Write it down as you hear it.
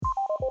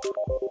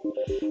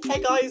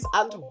Hey guys,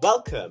 and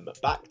welcome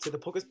back to the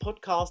Poggers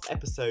Podcast,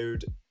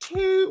 episode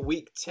 2,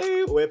 week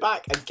 2. We're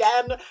back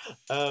again.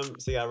 I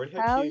really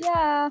hope Hell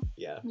yeah. I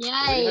Yay.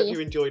 really hope you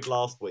enjoyed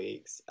last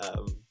week's.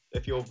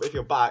 If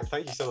you're back,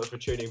 thank you so much for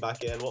tuning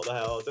back in. What the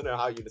hell? I don't know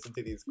how you listen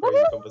to these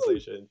crazy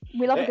conversations.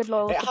 We love a good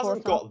loyal It supporter.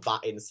 hasn't got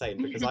that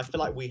insane because I feel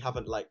like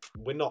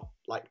we're not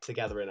like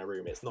together in a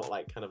room. It's not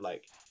like kind of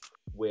like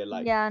we're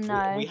like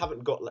we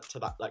haven't got to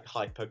that like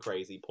hyper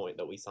crazy point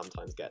that we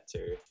sometimes get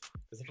to.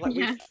 Because I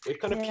feel like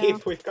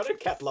we've kind of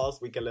kept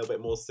last week a little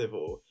bit more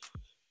civil.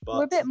 But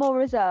we're a bit more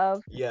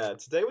reserved. Yeah,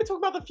 today we're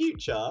talking about the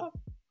future.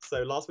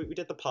 So last week we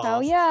did the past.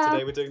 Hell yeah.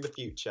 Today we're doing the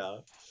future.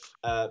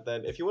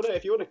 Then if you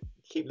wanna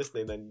keep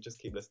listening, then just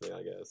keep listening,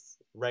 I guess.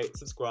 Rate,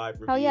 subscribe,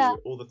 review,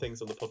 all the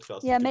things on the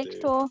podcast. Yeah, make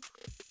sure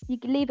you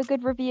can leave a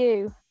good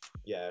review.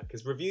 Yeah,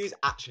 because reviews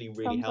actually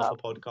really help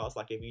a podcast.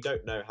 Like, if you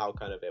don't know how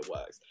kind of it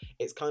works,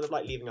 it's kind of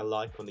like leaving a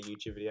like on the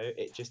YouTube video.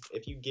 It just,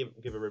 if you give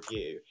a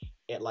review,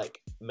 it like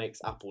makes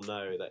Apple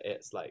know that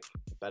it's like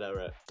better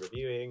at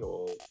reviewing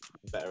or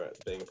better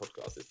at being a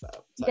podcast. Is better.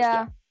 So,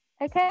 yeah.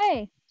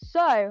 Okay.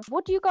 So,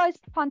 what do you guys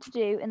plan to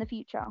do in the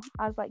future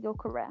as like your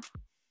career?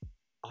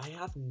 I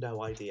have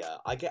no idea.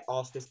 I get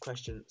asked this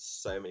question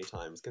so many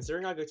times.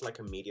 Considering I go to like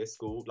a media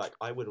school, like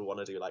I would want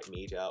to do like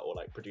media or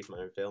like produce my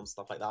own films,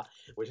 stuff like that,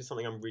 which is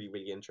something I'm really,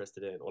 really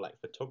interested in. Or like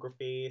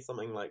photography,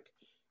 something like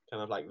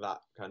kind of like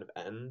that kind of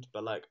end.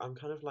 But like I'm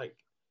kind of like,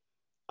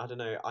 I don't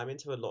know, I'm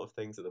into a lot of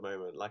things at the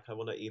moment. Like I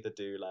want to either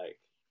do like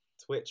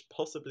Twitch,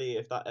 possibly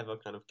if that ever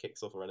kind of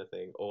kicks off or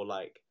anything, or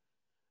like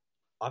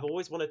I've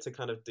always wanted to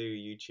kind of do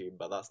YouTube,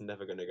 but that's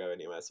never going to go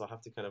anywhere. So I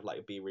have to kind of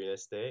like be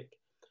realistic.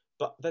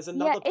 But there's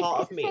another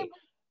part of me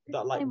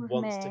that like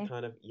wants to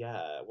kind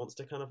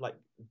of like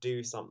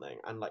do something,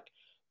 and like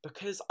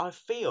because I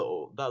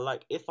feel that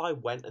like if I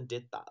went and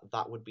did that,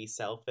 that would be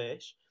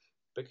selfish,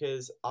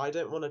 because I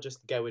don't want to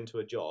just go into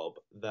a job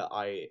that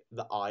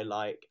I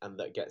like and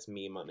that gets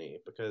me money,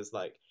 because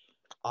like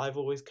I've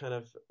always kind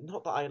of,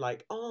 not that I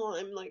like, oh,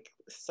 I'm like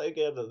so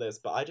good at this,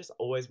 but I just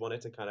always wanted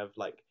to kind of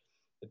like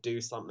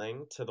do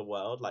something to the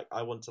world. Like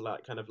I want to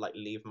like kind of like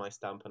leave my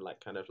stamp and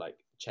like kind of like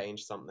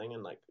change something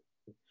and like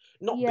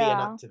not be an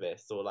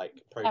activist or like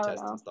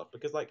protest and stuff,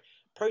 because like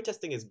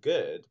protesting is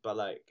good, but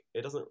like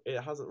it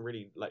hasn't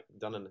really like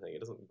done anything. It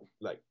doesn't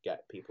like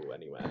get people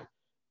anywhere.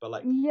 But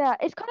like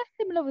it's kind of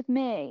similar with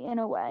me in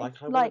a way.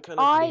 Like I want to kind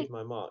of leave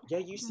my mark. Yeah,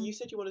 you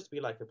said you wanted to be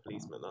like a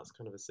policeman. That's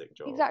kind of a sick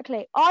job.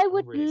 Exactly. I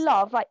would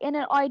love, like in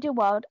an ideal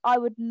world, I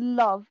would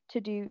love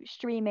to do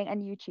streaming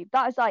and YouTube.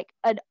 That is like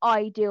an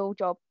ideal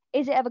job.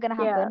 Is it ever going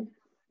to happen?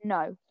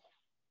 No.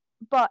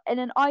 But in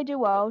an ideal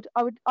world,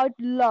 I'd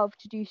love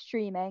to do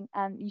streaming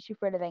and YouTube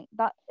for a living.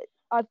 That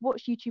I've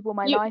watched YouTube all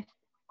my life,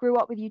 grew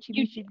up with YouTube.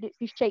 YouTube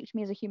literally shaped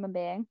me as a human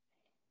being.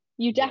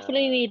 You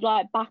definitely need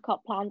like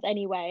backup plans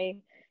anyway.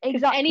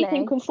 Exactly.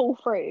 Anything can fall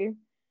through.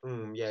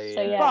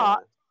 But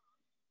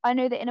I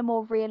know that in a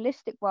more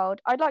realistic world,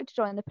 I'd like to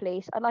join the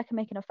police. I'd like to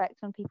make an effect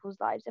on people's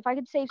lives. If I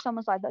could save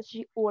someone's life, that's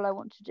actually all I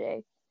want to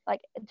do.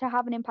 Like to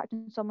have an impact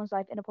on someone's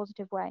life in a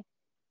positive way.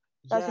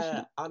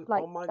 And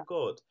like, oh my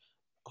god.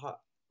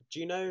 Do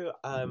you know?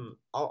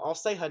 I'll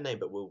say her name,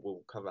 but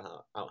we'll cover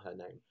out her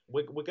name.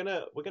 We're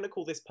gonna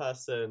call this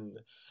person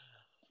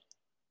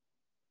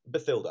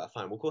Bathilda.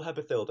 Fine, we'll call her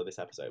Bathilda this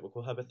episode. We'll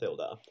call her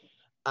Bathilda,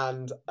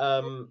 and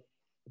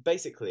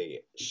basically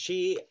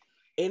she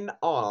in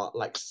our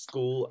like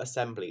school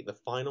assembly, the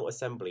final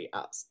assembly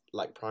at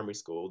like primary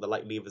school, the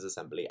like leavers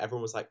assembly.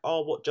 Everyone was like,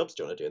 "Oh, what jobs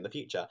do you want to do in the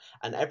future?"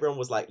 And everyone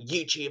was like,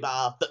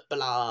 "YouTuber,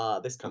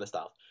 footballer, this kind of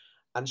stuff."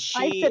 And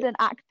I said an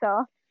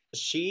actor.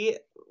 She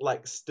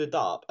like stood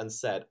up and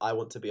said, "I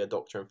want to be a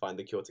doctor and find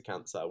the cure to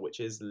cancer," which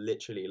is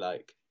literally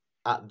like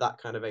at that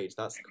kind of age,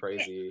 that's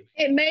crazy.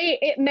 It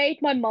made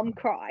my mum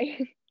cry.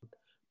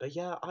 But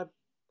yeah, I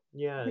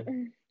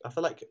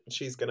feel like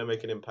she's gonna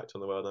make an impact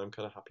on the world, and I'm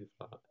kind of happy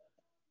for that.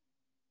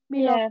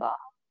 We love that.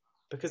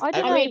 Because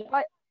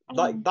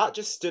like that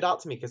just stood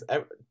out to me because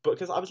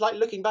I was like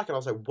looking back and I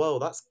was like, whoa,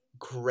 that's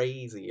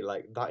crazy.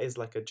 Like that is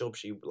like a job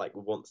she like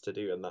wants to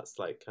do, and that's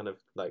like kind of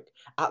like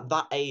at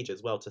that age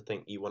as well, to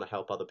think you want to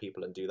help other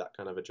people and do that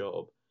kind of a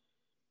job.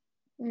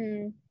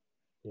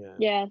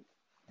 Yeah,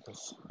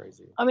 that's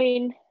crazy. I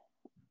mean,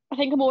 I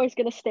think I'm always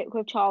gonna stick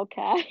with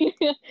childcare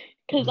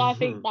because I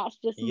think that's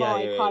just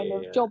my kind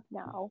of job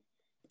now.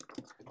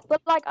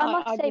 But like I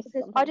must say,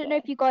 because I don't know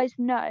if you guys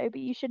know, but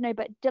you should know,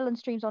 but Dylan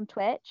streams on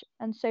Twitch,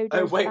 and so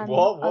does. Oh wait,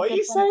 what? What are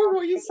you saying?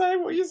 What are you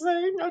saying? What are you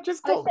saying? I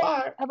just got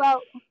back. I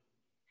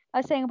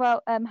was saying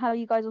about how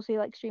you guys also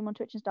like stream on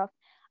Twitch and stuff,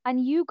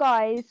 and you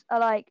guys are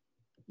like,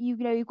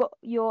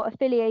 you're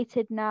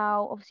affiliated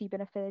now. Obviously, you've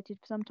been affiliated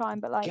for some time,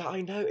 but like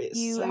I know it's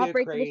you so have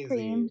regular crazy.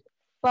 streams,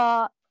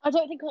 but I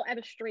don't think I'll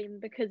ever stream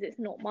because it's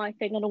not my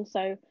thing, and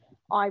also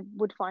I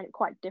would find it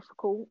quite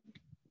difficult.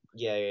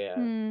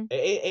 It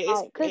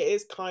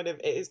is kind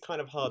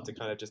of hard to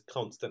kind of just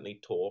constantly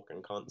talk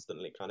and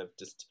constantly kind of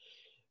just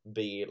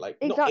be like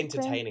not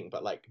entertaining,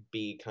 but like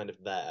be kind of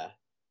there.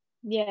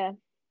 Yeah.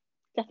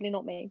 definitely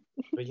not me.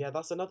 But yeah,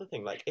 that's another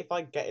thing. Like, if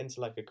I get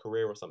into like a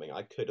career or something,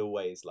 I could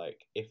always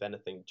like, if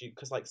anything,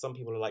 because like some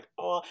people are like,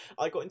 oh,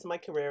 I got into my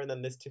career and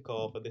then this took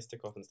off or this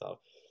took off and stuff.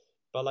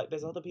 But like,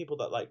 there's other people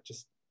that like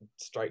just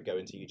straight go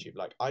into YouTube.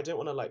 Like, I don't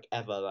want to like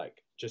ever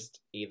like just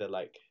either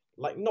like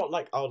not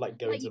like I'll like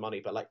go Like, into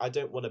money, but like I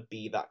don't want to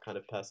be that kind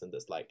of person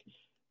that's like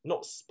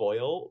not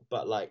spoil,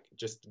 but like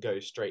just go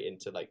straight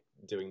into like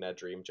doing their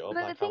dream job.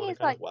 But Like, the I thing want is,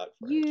 to kind like, of work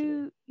for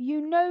it.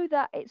 you know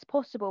that it's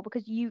possible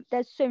because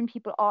there's so many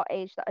people our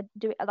age that are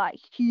doing like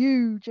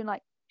huge and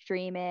like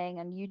streaming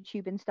and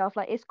YouTube and stuff.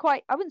 Like, it's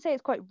quite, I wouldn't say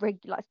it's quite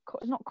regular.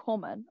 It's not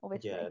common,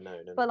 obviously. Yeah, no.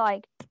 But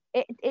like,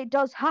 it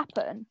does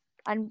happen,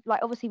 and like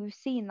obviously we've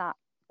seen that,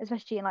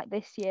 especially in like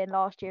this year and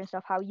last year and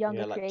stuff, how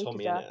younger like creators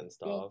Tommy are Innit and being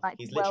stuff. like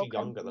He's literally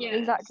welcome. younger than Yeah. us.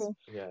 Exactly.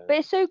 Yeah. But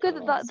it's so good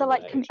Kinda that the similar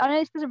like age, I know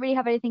this doesn't really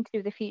have anything to do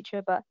with the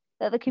future, but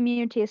that the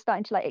community is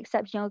starting to like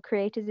accept younger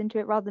creators into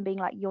it rather than being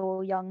like,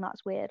 you're young,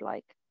 that's weird.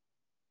 Like,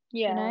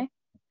 Yeah. you know,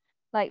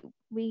 like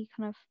we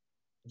kind of.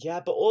 Yeah,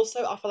 but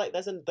also I feel like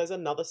there's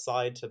another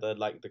side to the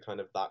like the kind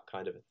of that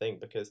kind of a thing,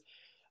 because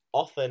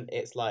often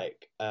it's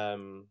like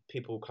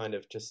people kind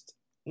of just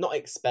not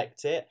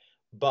expect it,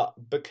 but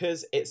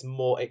because it's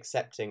more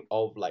accepting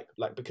of like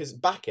because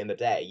back in the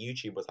day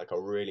YouTube was like a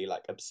really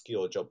like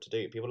obscure job to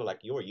do. People are like,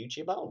 you're a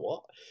YouTuber?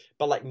 What?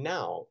 But like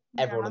now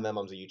everyone and their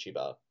mum's a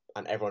YouTuber,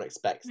 and everyone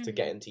expects to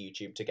get into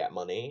YouTube to get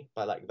money.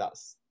 But like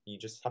you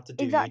just have to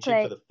do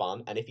YouTube for the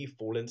fun, and if you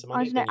fall into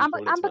money, then you fall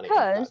into money,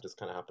 and that just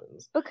kind of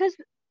happens.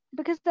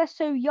 Because they're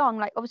so young,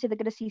 like obviously they're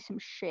gonna see some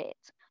shit.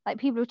 Like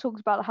people who talk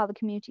about how the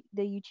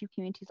YouTube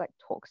community is like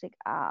toxic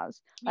as,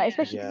 like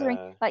especially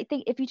considering like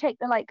think if you take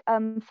the like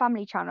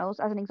family channels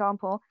as an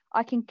example,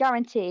 I can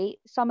guarantee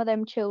some of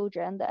them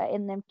children that are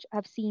in them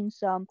have seen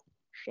some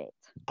shit.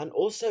 And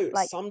also,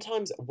 like,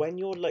 sometimes when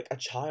you're like a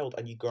child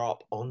and you grow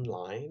up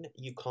online,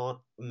 you can't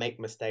make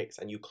mistakes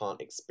and you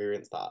can't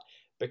experience that.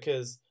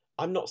 Because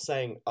I'm not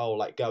saying, oh,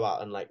 like go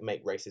out and like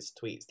make racist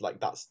tweets. Like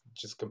that's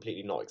just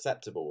completely not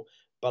acceptable.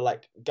 But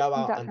like go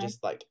out and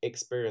just like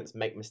experience,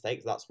 make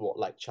mistakes. That's what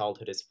like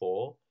childhood is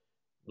for.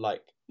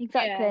 Like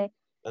exactly.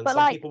 And but some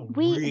like people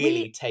we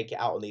really take it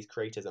out on these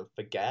creators and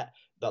forget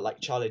that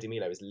like Charli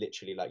D'Amelio is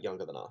literally like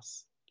younger than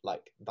us.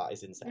 Like that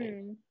is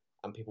insane.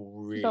 And people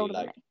really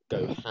like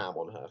go ham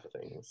on her for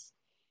things.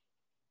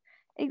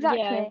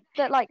 Exactly.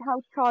 But like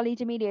how Charli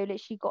D'Amelio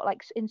literally got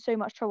like in so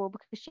much trouble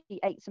because she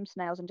ate some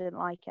snails and didn't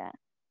like it.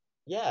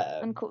 Yeah.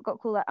 And got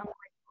called that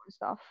ungrateful and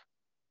stuff.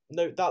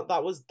 No,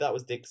 that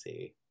was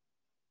Dixie.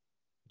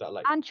 That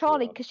like. And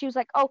Charli, because she was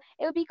like, "Oh,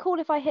 it would be cool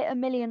if I hit 1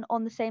 million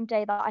on the same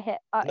day that I hit.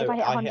 If I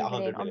hit 100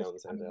 million on the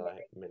same day I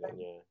hit 1 million.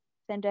 Yeah.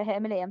 Same day I hit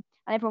 1 million,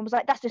 and everyone was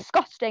like, "That's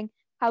disgusting.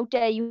 How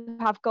dare you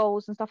have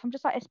goals and stuff?" I'm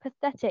just like, it's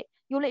pathetic.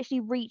 You're literally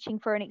reaching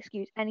for an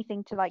excuse,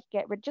 anything to like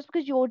get rid. Just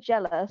because you're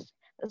jealous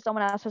that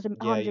someone else has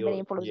 100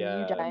 million followers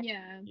and you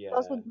don't,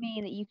 doesn't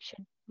mean that you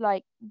should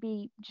like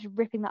be just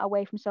ripping that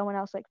away from someone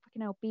else. Like,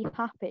 fucking hell, be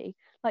happy.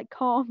 Like,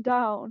 calm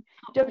down.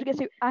 You don't have to get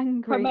so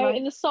angry.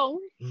 Promoting the song,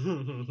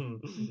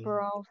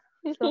 bro.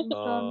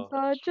 Sometimes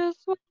I just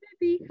want to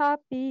be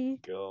happy.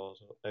 God.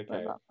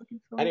 Okay.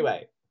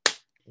 Anyway,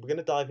 we're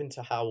gonna dive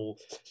into how will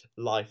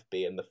life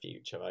be in the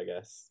future, I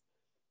guess.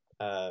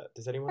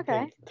 Does anyone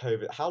think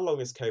COVID? How long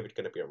is COVID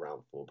going to be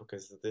around for?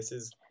 Because this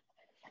is.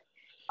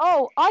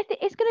 Oh, I think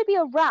it's going to be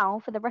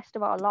around for the rest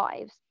of our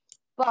lives,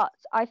 but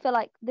I feel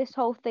like this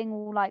whole thing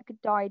will like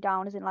die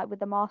down, as in like with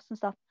the masks and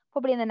stuff,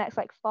 probably in the next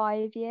like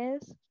 5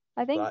 years.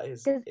 I think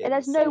because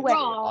there's no way.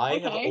 I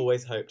have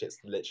always hoped it's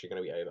literally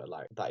going to be over.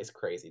 Like that is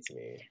crazy to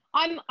me.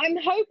 I'm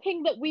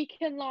hoping that we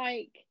can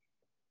like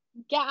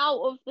get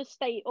out of the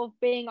state of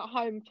being at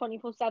home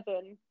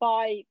 24/7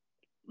 by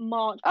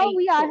March. Oh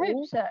yeah, I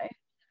hope so.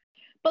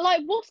 But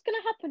like, what's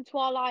gonna happen to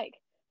our like?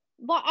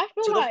 I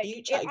feel to like the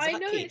future, exactly. I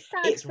know it's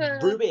sad. It's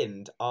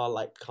ruined our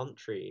like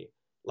country.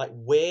 Like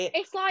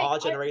it's like our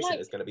generation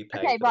is going to be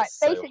paying for this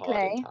so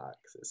hard in tax.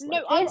 It's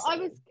no, like,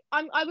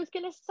 I was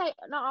gonna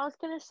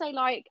say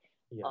like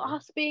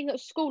us being at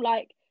school.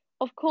 Like,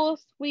 of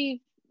course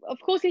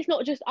it's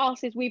not just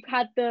us. Is we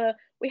had the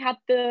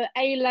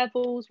A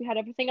levels, we had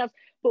everything else,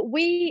 but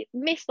we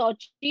missed our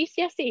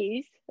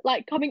GCSEs.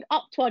 Like coming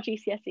up to our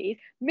GCSEs,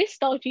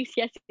 missed our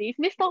GCSEs,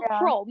 missed our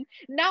prom.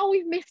 Now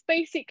we've missed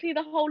basically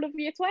the whole of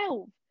year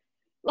 12.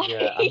 Like,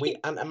 yeah,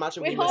 and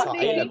imagine we miss our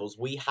A levels.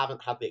 We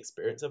haven't had the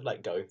experience of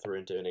like going through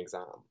and doing an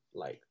exam.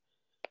 Like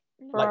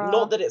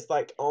not that it's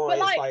like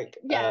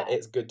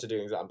it's good to do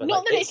an exam, but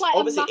not that it's like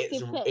obviously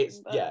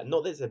it's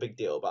not that it's a big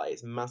deal, but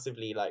it's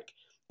massively like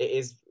it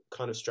is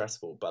kind of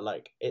stressful. But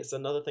like it's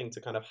another thing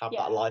to kind of have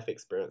that life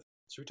experience.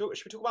 Should we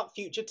talk about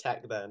future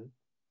tech then?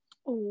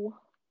 Oh,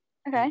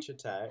 okay. Future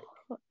tech.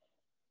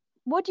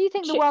 What do you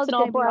think the world's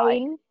going to be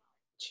like?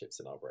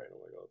 Chips in our brain. Oh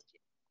my god.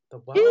 The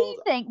world. Do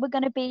you think we're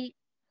going to be?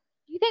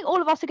 Do you think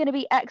all of us are going to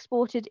be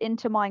exported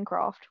into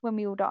Minecraft when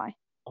we all die?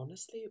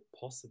 Honestly,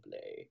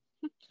 possibly.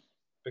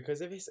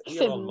 Because if it's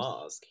Elon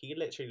Musk, he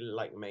literally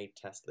like made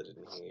Tesla,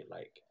 didn't he?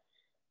 Like,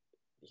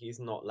 he's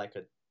not like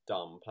a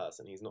dumb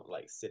person. He's not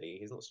like silly.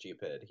 He's not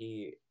stupid.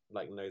 He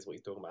like knows what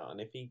he's talking about.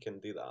 And if he can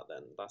do that,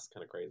 then that's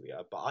kind of crazy.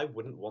 Yeah. But I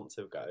wouldn't want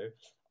to go.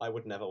 I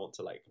would never want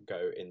to like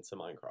go into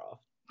Minecraft.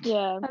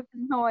 Yeah. I have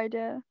no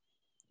idea.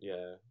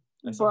 Yeah.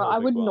 Bro, I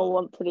would not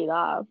want to do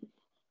that.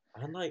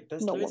 And like,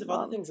 there's loads of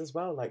other things as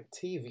well, like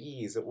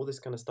TVs and all this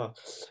kind of stuff.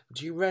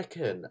 Do you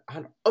reckon?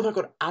 And oh my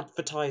god,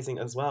 advertising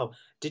as well.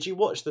 Did you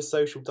watch The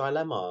Social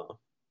Dilemma?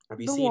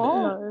 Have you seen it?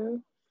 No.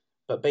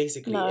 But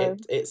basically, No.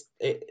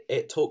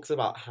 it talks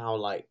about how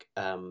like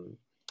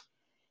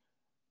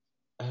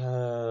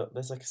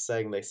there's like a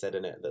saying they said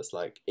in it that's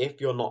like,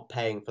 if you're not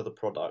paying for the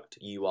product,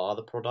 you are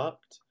the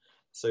product.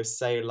 So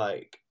say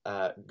like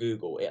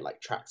Google, it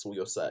like tracks all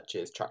your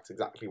searches, tracks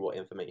exactly what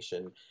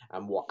information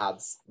and what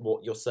ads,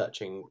 what you're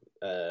searching,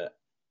 so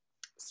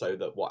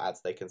that what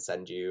ads they can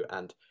send you,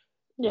 and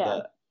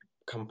the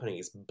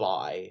companies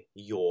buy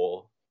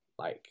your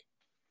like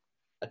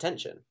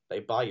attention. They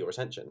buy your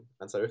attention,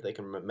 and so if they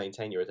can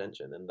maintain your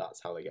attention, then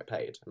that's how they get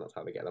paid, and that's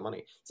how they get their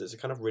money. So it's a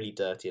kind of really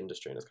dirty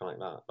industry, and it's kind of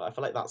like that. But I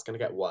feel like that's going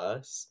to get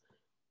worse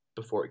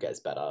before it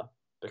gets better,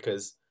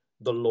 because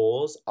the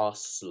laws are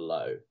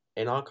slow.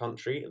 In our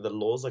country, the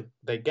laws are,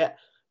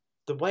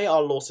 the way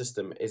our law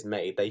system is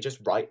made, they just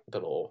write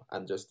the law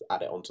and just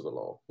add it onto the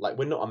law. Like,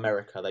 we're not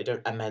America. They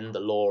don't amend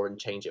the law and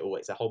change it all.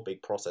 It's a whole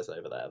big process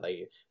over there.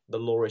 The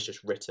law is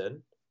just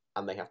written,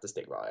 and they have to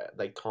stick by it.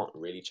 They can't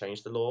really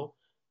change the law.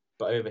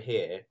 But over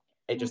here,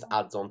 it just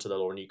adds onto the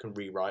law, and you can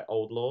rewrite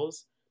old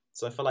laws.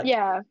 So I feel like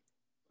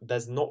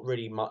there's not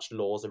really much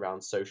laws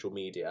around social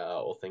media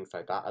or things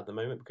like that at the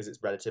moment, because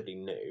it's relatively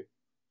new.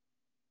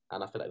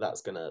 And I feel like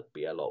that's going to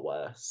be a lot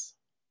worse.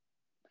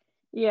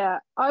 Yeah,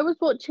 I was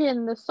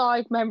watching the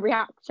Sidemen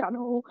React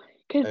channel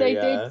because they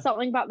did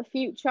something about the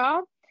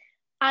future,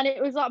 and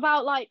it was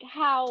about like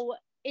how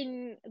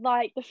in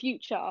like the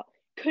future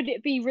could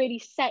it be really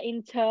set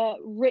into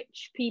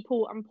rich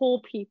people and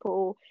poor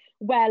people,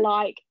 where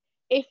like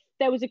if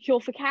there was a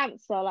cure for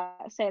cancer,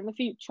 let's say in the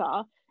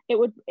future, it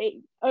would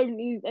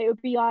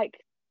be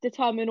like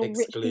determine all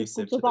rich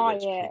people to buy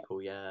it.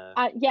 People, yeah.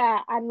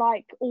 And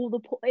like all the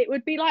it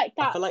would be like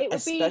that. I feel like, it would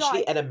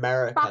especially be like in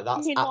America,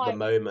 that's at like, the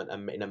moment.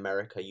 And in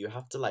America, you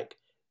have to like.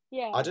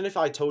 Yeah. I don't know if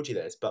I told you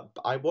this, but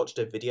I watched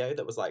a video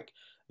that was like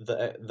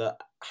the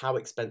how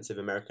expensive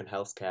American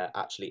healthcare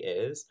actually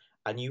is,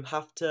 and you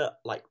have to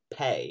like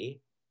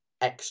pay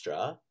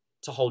extra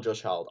to hold your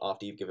child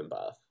after you've given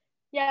birth.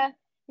 Yeah,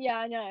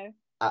 I know.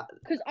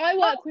 Because I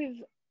work with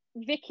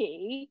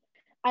Vicky,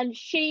 and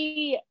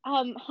she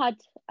had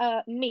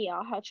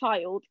Mia, her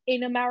child,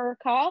 in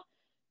America.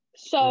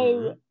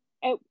 So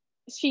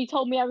she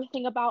told me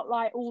everything about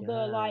like all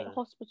the like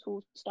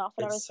hospital stuff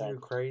and everything. It's so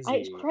crazy.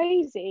 It's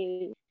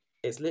crazy.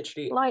 It's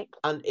literally like,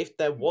 and if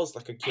there was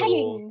like a cure,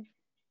 paying.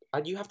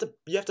 And you have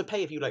to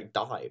pay if you like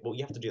die. Well,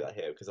 you have to do that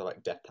here because of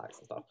like death tax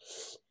and stuff.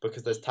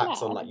 Because there's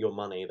tax on like your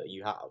money that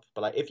you have.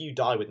 But like if you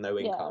die with no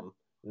income,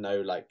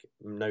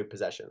 no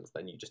possessions,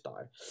 then you just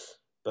die.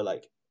 But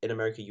like in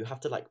America, you have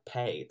to like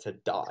pay to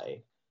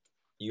die.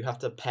 You have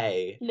to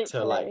pay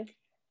to like.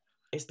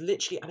 It's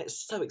literally, and it's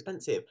so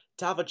expensive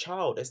to have a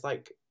child. It's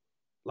like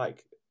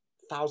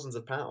thousands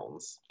of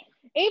pounds.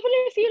 Even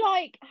if you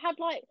like had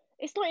like,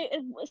 it's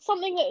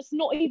something that's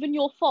not even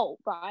your fault,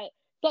 right?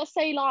 Let's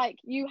say like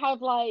you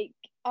have like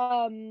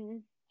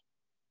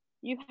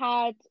you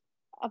had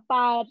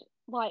bad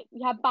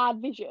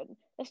vision.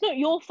 It's not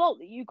your fault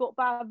that you got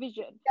bad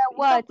vision. Yeah,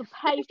 you have to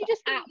pay if for you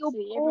just you're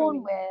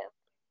born with.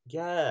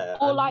 Yeah.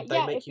 Or like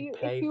if you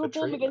were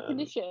born with a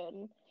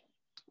condition.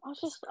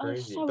 It's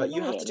crazy. So but annoying.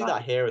 You have to do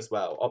that here as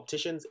well.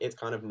 Opticians, it's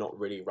kind of not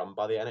really run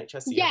by the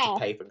NHS, so you have to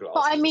pay for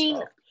glasses and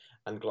stuff.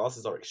 And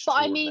glasses are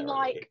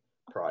extraordinarily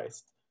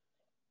priced.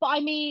 But I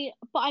mean,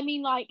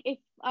 like, if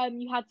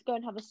you had to go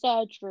and have a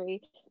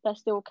surgery, that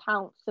still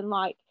counts, and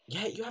like.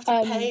 Yeah, you have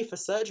to pay for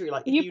surgery.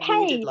 Like, if you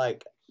needed,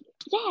 like.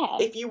 Yeah.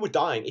 If you were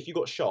dying, if you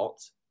got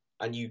shot,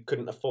 and you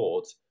couldn't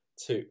afford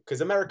to, because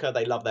America,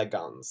 they love their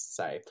guns,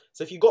 say.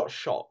 So if you got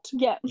shot,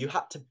 you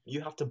have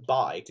to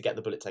buy to get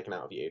the bullet taken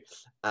out of you,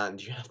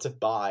 and you have to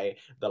buy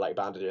the like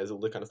bandages, all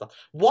the kind of stuff.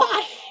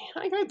 Why?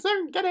 I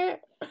don't get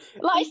it.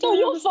 Like, it's not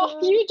your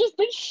fault. You just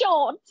been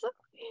shot.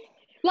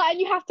 Like,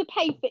 and you have to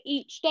pay for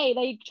each day.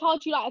 They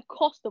charge you like a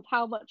cost of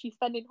how much you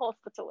spend in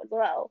hospital as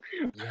well.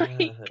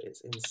 Yeah,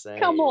 it's insane.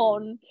 Come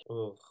on.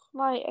 Ugh.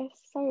 Like, it's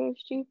so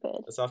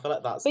stupid. So I feel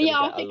like that's going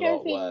to get a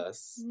lot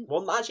worse.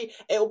 Well, actually,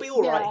 it'll be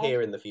all right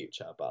here in the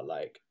future, but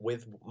like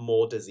with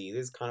more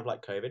diseases, kind of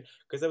like COVID.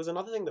 Because there was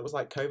another thing that was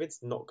like, COVID's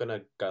not going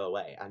to go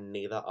away, and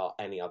neither are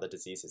any other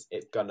diseases.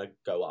 It's going to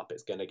go up.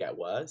 It's going to get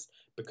worse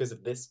because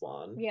of this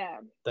one. Yeah.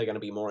 They're going to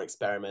be more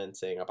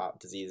experimenting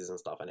about diseases and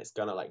stuff, and it's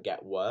going to like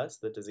get worse,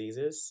 the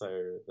diseases. So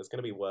there's going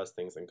to be worse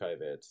things than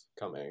COVID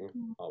coming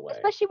our way.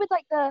 Especially with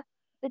like the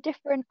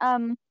different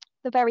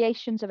the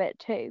variations of it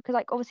too, because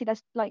like obviously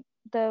there's like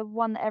the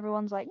one that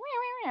everyone's like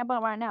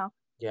about right now.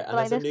 Yeah, and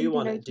there's a new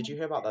one. Did you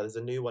hear about that? There's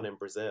a new one in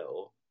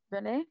Brazil.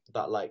 Really?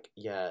 That like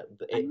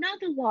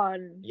another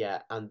one. Yeah,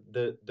 and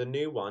the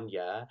new one,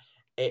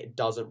 it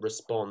doesn't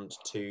respond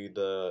to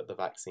the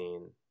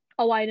vaccine.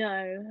 Oh, I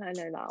know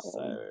that one.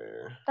 So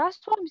that's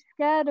what I'm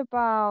scared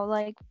about.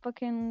 Like,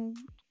 fucking,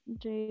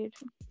 dude.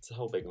 it's a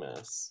whole big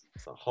mess.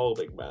 It's a whole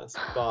big mess.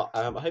 But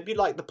I hope you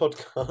liked the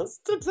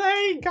podcast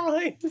today,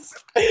 guys.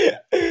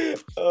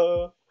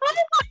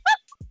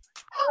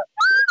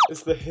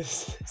 It's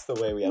the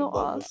way we end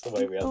them. It's the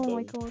way we end them. Oh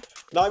my god.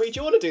 No, I mean, do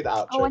you want to do the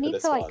outro for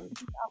this one?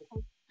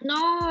 No,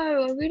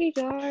 I really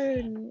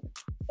don't.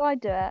 So I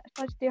do it.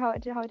 I just do how I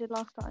did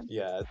last time.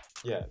 Yeah.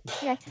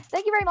 Okay.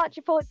 Thank you very much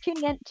for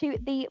tuning in to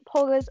the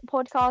Poggers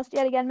podcast.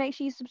 Yet again, make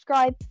sure you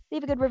subscribe,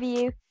 leave a good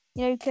review.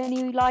 You know, can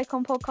you like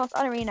on podcasts?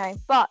 I don't really know,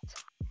 but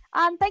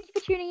thank you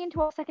for tuning in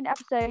to our second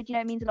episode. You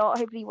know, it means a lot.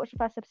 Hopefully, you watch the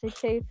first episode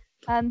too.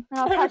 And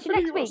I'll catch you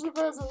next week.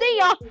 See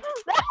ya.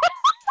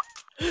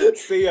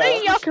 See ya.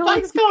 See ya.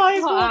 Thanks,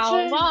 guys.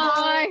 Wow,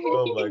 bye.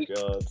 Oh my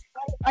god.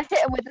 I hit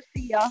him with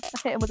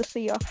a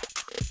see ya.